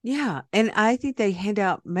 Yeah, and I think they hand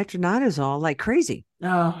out metronidazole like crazy.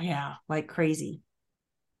 Oh yeah, like crazy.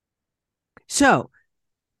 So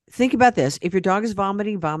think about this: if your dog is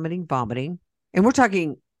vomiting, and we're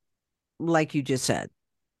talking, like you just said,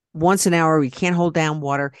 once an hour, we can't hold down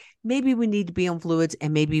water. Maybe we need to be on fluids,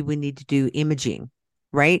 and maybe we need to do imaging,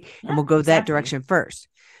 right? Yeah, and we'll go that direction first.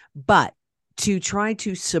 But to try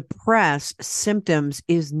to suppress symptoms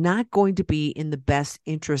is not going to be in the best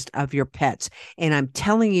interest of your pets. And I'm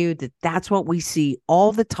telling you that that's what we see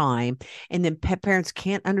all the time. And then pet parents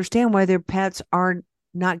can't understand why their pets are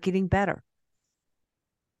not getting better.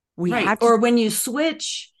 Or when you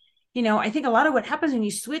switch, I think a lot of what happens when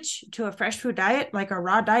you switch to a fresh food diet, like a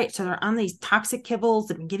raw diet, so they're on these toxic kibbles,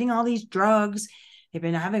 they've been getting all these drugs, they've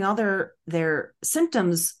been having all their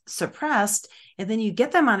symptoms suppressed, and then you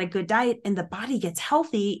get them on a good diet and the body gets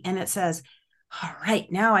healthy and it says, all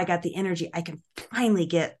right, now I got the energy. I can finally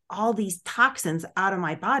get all these toxins out of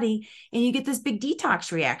my body. And you get this big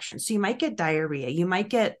detox reaction. So you might get diarrhea, you might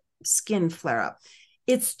get skin flare up.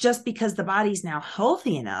 It's just because the body's now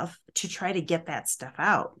healthy enough to try to get that stuff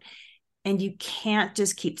out. And you can't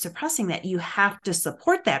just keep suppressing that. You have to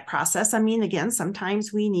support that process. I mean, again,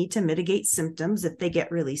 sometimes we need to mitigate symptoms if they get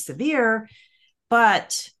really severe,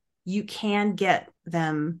 but you can get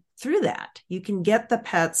them through that. You can get the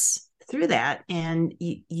pets through that. And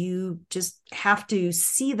you just have to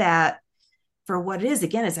see that for what it is.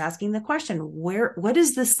 Again, it's asking the question, what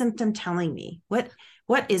is the symptom telling me? What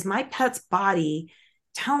is my pet's body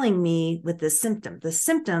telling me with the symptom? The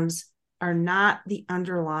symptoms are not the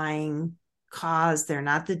underlying cause. They're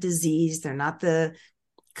not the disease. They're not the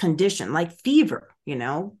condition, like fever.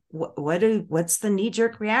 What's the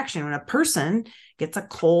knee-jerk reaction when a person gets a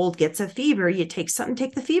cold, gets a fever? You take something,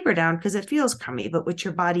 take the fever down because it feels crummy. But what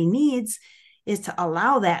your body needs is to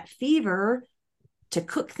allow that fever to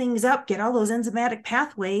cook things up, get all those enzymatic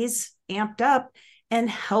pathways amped up, and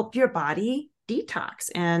help your body detox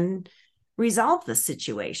and resolve the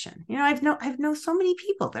situation. I've known so many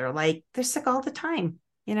people that are like, they're sick all the time,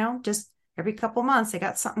 just every couple months they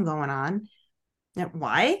got something going on. And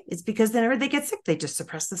why? It's because whenever they get sick, they just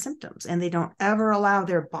suppress the symptoms and they don't ever allow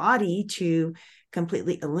their body to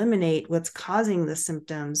completely eliminate what's causing the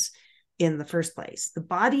symptoms in the first place. The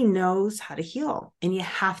body knows how to heal, and you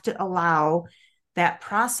have to allow that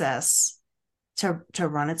process to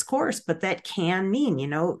run its course. But that can mean,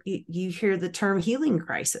 you hear the term healing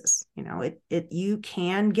crisis. You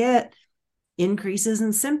can get increases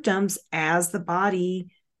in symptoms as the body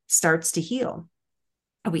starts to heal.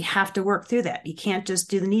 We have to work through that. You can't just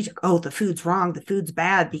do the knee jerk. Oh, the food's wrong. The food's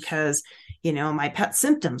bad because, my pet's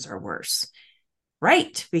symptoms are worse.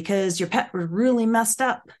 Right. Because your pet was really messed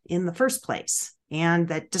up in the first place. And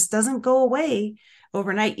that just doesn't go away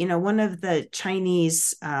overnight. One of the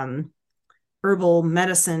Chinese herbal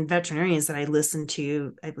medicine veterinarians that I've listened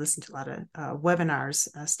to a lot of webinars,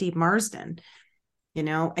 Steve Marsden,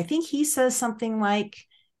 I think he says something like,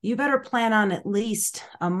 you better plan on at least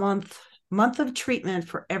a month of treatment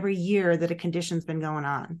for every year that a condition's been going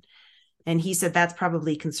on. And he said that's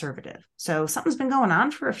probably conservative. So something's been going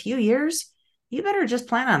on for a few years. You better just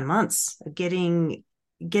plan on months of getting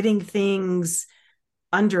things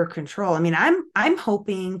under control. I mean, I'm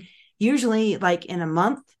hoping usually like in a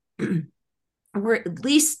month, we're at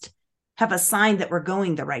least have a sign that we're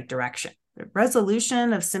going the right direction. The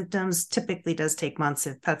resolution of symptoms typically does take months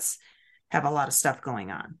if pets have a lot of stuff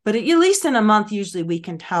going on. But at least in a month, usually we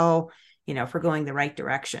can tell, if we're going the right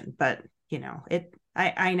direction. But,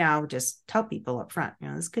 I now just tell people up front,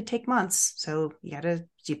 this could take months. So you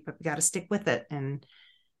gotta stick with it. And,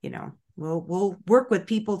 we'll work with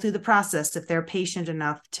people through the process if they're patient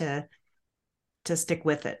enough to stick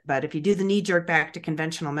with it. But if you do the knee jerk back to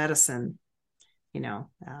conventional medicine, your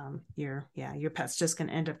pet's just going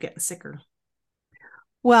to end up getting sicker.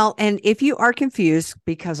 Well, and if you are confused,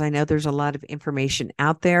 because I know there's a lot of information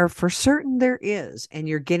out there, for certain there is, and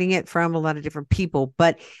you're getting it from a lot of different people,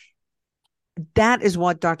 but that is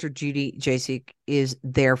what Dr. Judy Jasek is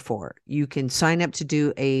there for. You can sign up to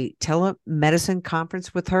do a telemedicine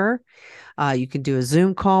conference with her. You can do a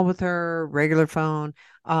Zoom call with her, regular phone.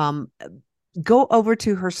 Go over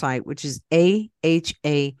to her site, which is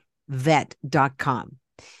ahavet.com.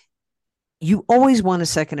 You always want a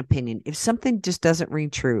second opinion. If something just doesn't ring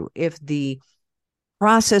true, if the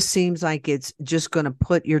process seems like it's just going to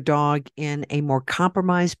put your dog in a more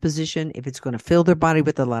compromised position, if it's going to fill their body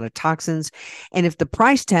with a lot of toxins, and if the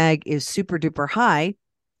price tag is super duper high,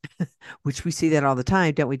 which we see that all the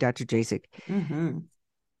time, don't we, Dr. Jasek?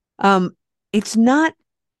 Mm-hmm. It's not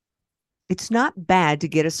bad to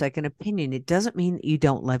get a second opinion. It doesn't mean that you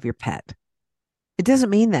don't love your pet. It doesn't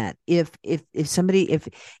mean that if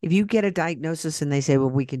you get a diagnosis and they say,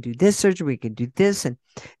 well, we can do this surgery, we can do this, and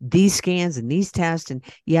these scans and these tests, and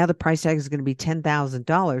the price tag is going to be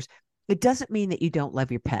 $10,000. It doesn't mean that you don't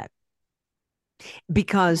love your pet.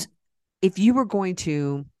 Because if you were going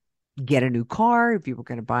to get a new car, if you were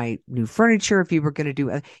going to buy new furniture, if you were going to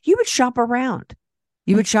do, you would shop around.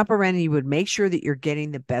 You would shop around and you would make sure that you're getting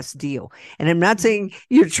the best deal. And I'm not saying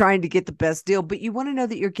you're trying to get the best deal, but you want to know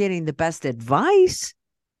that you're getting the best advice.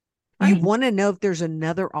 Right. You want to know if there's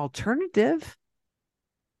another alternative.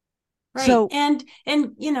 Right. So, and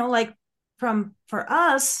like for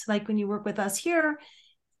us, like when you work with us here,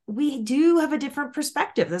 we do have a different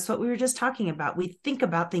perspective. That's what we were just talking about. We think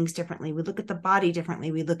about things differently. We look at the body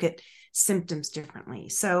differently. We look at symptoms differently.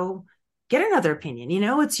 So get another opinion.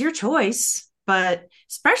 It's your choice. But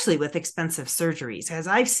especially with expensive surgeries, as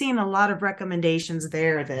I've seen a lot of recommendations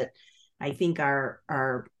there that I think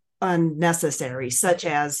are unnecessary, such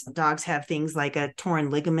as dogs have things like a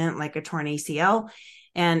torn ligament, like a torn ACL.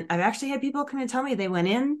 And I've actually had people come and tell me they went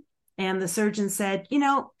in and the surgeon said,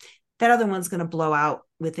 that other one's going to blow out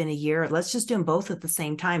within a year. Let's just do them both at the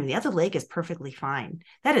same time. The other leg is perfectly fine.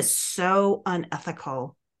 That is so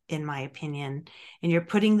unethical, in my opinion. And you're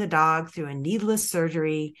putting the dog through a needless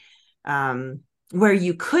surgery where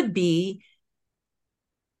you could be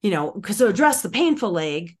because to address the painful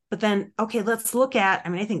leg, but then, okay, let's look at,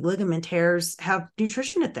 I think ligament tears have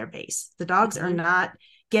nutrition at their base. The dogs are not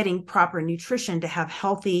getting proper nutrition to have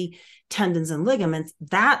healthy tendons and ligaments.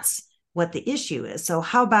 That's what the issue is. So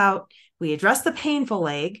how about we address the painful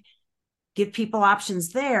leg, give people options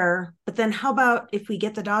there, but then how about if we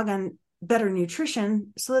get the dog on better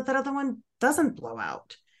nutrition so that other one doesn't blow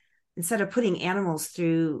out, instead of putting animals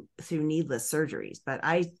through needless surgeries. But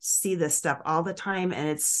I see this stuff all the time, and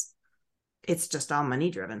it's just all money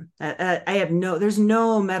driven. There's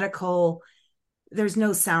no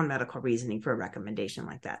sound medical reasoning for a recommendation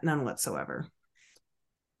like that. None whatsoever.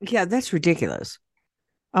 Yeah, that's ridiculous.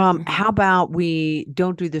 How about we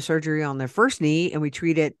don't do the surgery on their first knee and we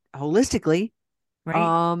treat it holistically?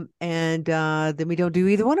 Right. And then we don't do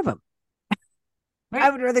either one of them. Right. I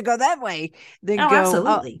would rather go that way than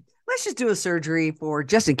absolutely. Let's just do a surgery for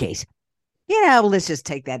just in case. Well, let's just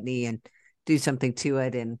take that knee and do something to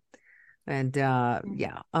it. And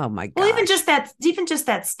yeah. Oh my God. Well, even just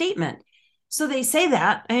that statement. So they say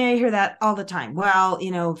that, and I hear that all the time. Well,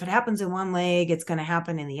 if it happens in one leg, it's going to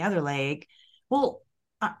happen in the other leg. Well,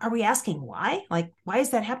 are we asking why? Like, why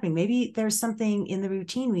is that happening? Maybe there's something in the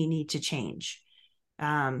routine we need to change.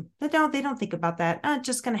 But they don't think about that. It's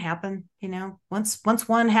just going to happen. Once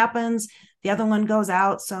one happens, the other one goes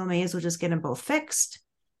out. So may as well just get them both fixed.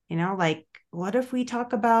 Like, what if we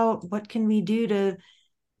talk about what can we do to,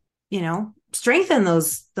 strengthen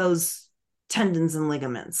those tendons and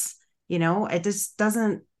ligaments? It just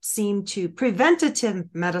doesn't seem to, preventative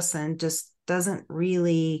medicine just doesn't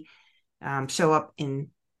really show up in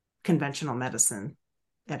conventional medicine.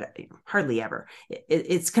 Hardly ever.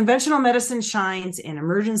 It's conventional medicine shines in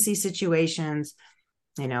emergency situations.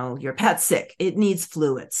 Your pet's sick, it needs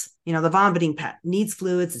fluids. The vomiting pet needs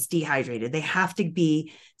fluids, it's dehydrated, they have to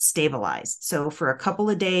be stabilized. So for a couple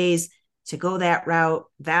of days to go that route,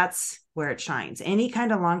 that's where it shines. Any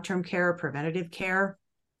kind of long-term care, preventative care,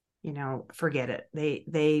 forget it.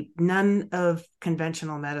 They none of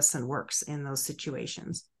conventional medicine works in those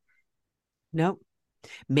situations. Nope.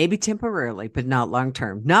 Maybe temporarily, but not long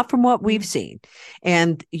term. Not from what we've seen.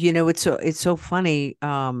 And it's so funny.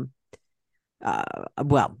 Well,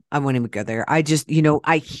 I won't even go there. I just,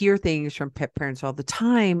 I hear things from pet parents all the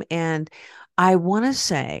time, and I want to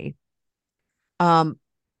say, I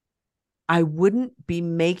wouldn't be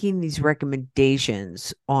making these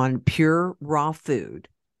recommendations on pure raw food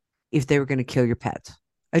if they were going to kill your pets.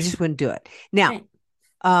 I just wouldn't do it. Now,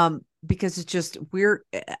 because it's just,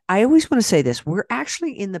 I always want to say this, we're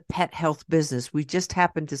actually in the pet health business. We just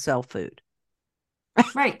happen to sell food.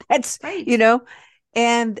 Right. That's right.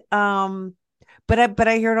 And, but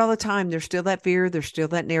I hear it all the time. There's still that fear. There's still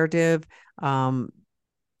that narrative. But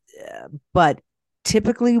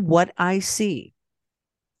typically what I see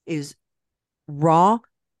is raw,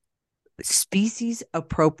 species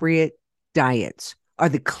appropriate diets are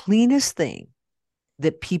the cleanest thing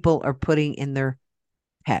that people are putting in their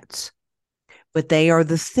pets, but they are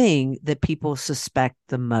the thing that people suspect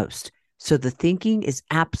the most. So the thinking is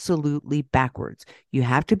absolutely backwards. You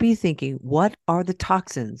have to be thinking, what are the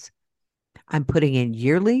toxins I'm putting in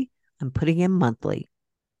yearly? I'm putting in monthly.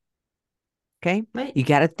 Okay. Right. You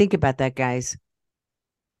got to think about that, guys.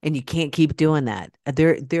 And you can't keep doing that.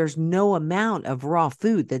 There's no amount of raw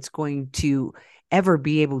food that's going to ever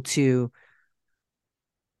be able to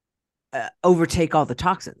overtake all the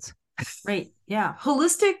toxins. Right. Yeah.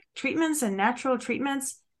 Holistic treatments and natural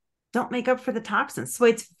treatments don't make up for the toxins. So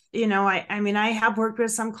it's, I have worked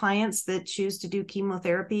with some clients that choose to do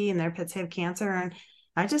chemotherapy and their pets have cancer. And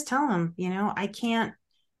I just tell them, I can't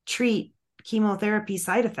treat chemotherapy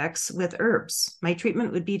side effects with herbs. My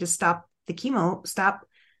treatment would be to stop the chemo, stop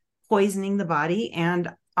poisoning the body.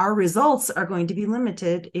 And our results are going to be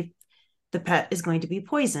limited if the pet is going to be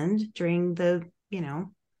poisoned during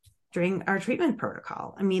during our treatment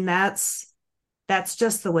protocol. I mean, that's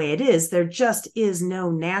just the way it is. There just is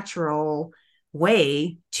no natural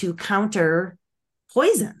way to counter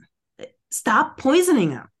poison. Stop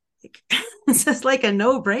poisoning them. It's just like a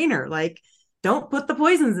no-brainer. Like, don't put the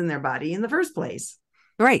poisons in their body in the first place.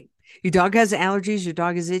 Right. Your dog has allergies. Your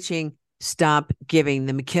dog is itching. Stop giving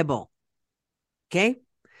them a kibble. Okay.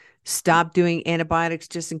 Stop doing antibiotics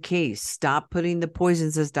just in case. Stop putting the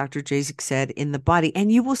poisons, as Dr. Jasek said, in the body,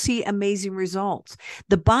 and you will see amazing results.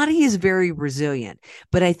 The body is very resilient,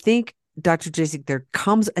 but I think, Dr. Jasek, there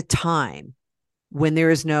comes a time when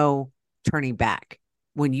there is no turning back,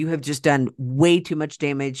 when you have just done way too much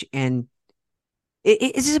damage, and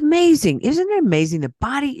it's amazing. Isn't it amazing? The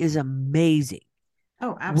body is amazing.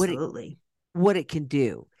 Oh, absolutely. What it can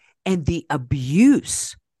do. And the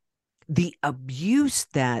abuse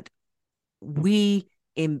that we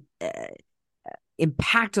impact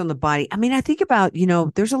on the body. I mean, I think about,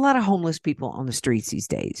 there's a lot of homeless people on the streets these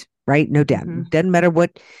days, right? No doubt. Mm-hmm. Doesn't matter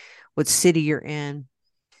what city you're in.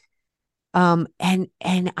 And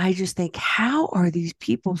I just think, how are these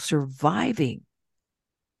people surviving?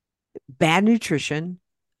 Bad nutrition,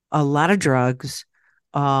 a lot of drugs.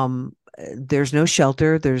 There's no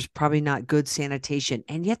shelter. There's probably not good sanitation.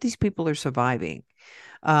 And yet these people are surviving.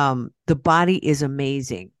 The body is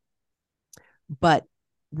amazing, but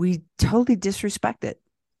we totally disrespect it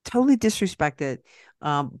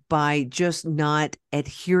by just not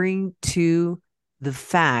adhering to the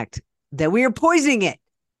fact that we are poisoning it.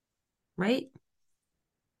 Right.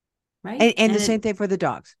 Right. And the same thing for the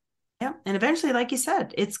dogs. Yeah. And eventually, like you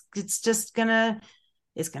said, it's just gonna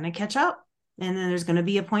catch up. And then there's going to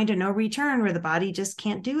be a point of no return where the body just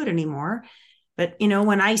can't do it anymore. But,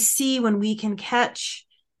 when we can catch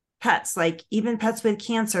pets, like even pets with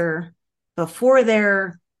cancer, before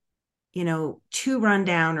they're, too run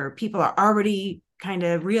down, or people are already kind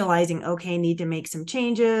of realizing, okay, need to make some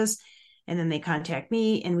changes. And then they contact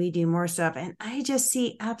me and we do more stuff. And I just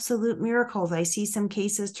see absolute miracles. I see some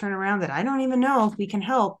cases turn around that I don't even know if we can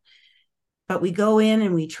help, but we go in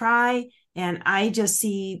and we try. And I just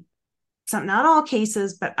see some, not all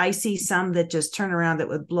cases, but I see some that just turn around that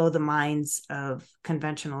would blow the minds of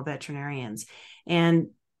conventional veterinarians. And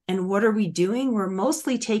what are we doing? We're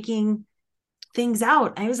mostly taking things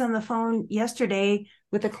out. I was on the phone yesterday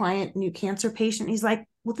with a client, new cancer patient. He's like,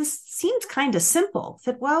 well, this seems kind of simple. I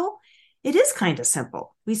said, well, it is kind of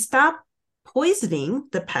simple. We stop poisoning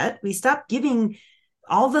the pet. We stop giving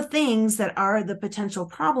all the things that are the potential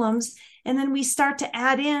problems. And then we start to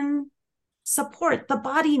add in support. The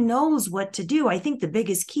body knows what to do. I think the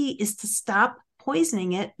biggest key is to stop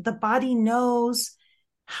poisoning it. The body knows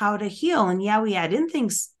how to heal. And yeah, we add in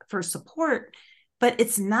things for support, but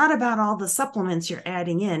it's not about all the supplements you're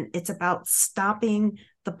adding in. It's about stopping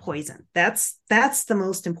the poison. That's the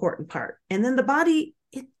most important part. And then the body,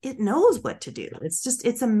 it knows what to do.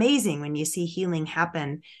 It's amazing when you see healing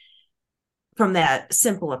happen from that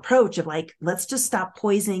simple approach of like, let's just stop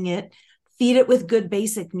poisoning it, feed it with good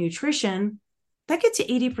basic nutrition. That gets you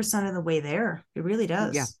 80% of the way there. It really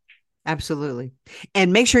does. Yeah, absolutely.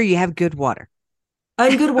 And make sure you have good water.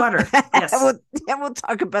 And good water. Yes. and we'll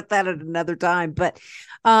talk about that at another time. But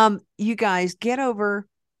you guys get over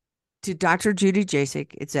to Dr. Judy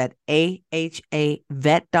Jasek. It's at ahavet.com.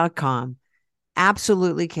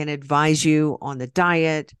 Absolutely can advise you on the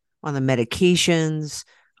diet, on the medications,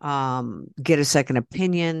 get a second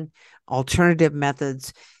opinion, alternative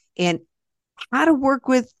methods, and how to work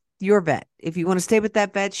with your vet. If you want to stay with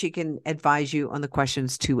that vet, she can advise you on the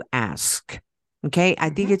questions to ask. Okay. I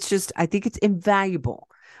think it's invaluable.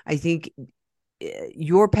 I think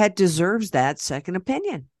your pet deserves that second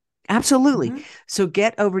opinion. Absolutely. Mm-hmm. So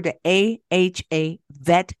get over to ahavet.com.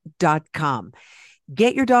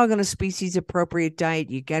 Get your dog on a species appropriate diet.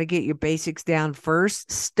 You got to get your basics down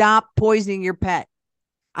first. Stop poisoning your pet.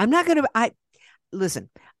 Listen,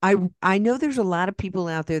 I know there's a lot of people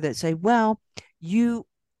out there that say, well, you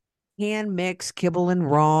can mix Kibble and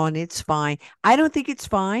Raw and it's fine. I don't think it's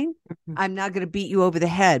fine. Mm-hmm. I'm not going to beat you over the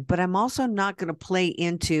head, but I'm also not going to play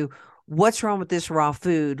into what's wrong with this raw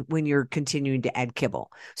food when you're continuing to add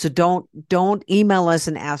kibble. So don't email us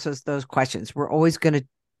and ask us those questions. We're always going to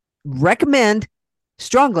recommend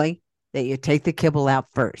strongly that you take the kibble out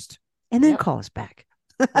first and then call us back.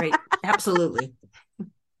 Right. Absolutely.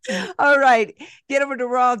 All right. Get over to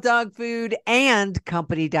Raw Dog Food and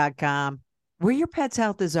Company.com, where your pet's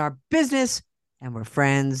health is our business and we're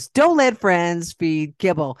friends. Don't let friends feed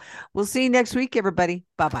kibble. We'll see you next week, everybody.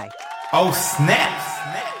 Bye-bye. Oh, snap.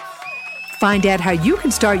 Find out how you can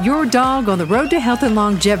start your dog on the road to health and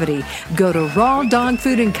longevity. Go to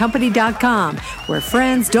rawdogfoodandcompany.com, where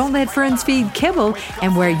friends don't let friends feed kibble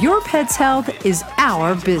and where your pet's health is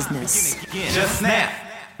our business. Just snap.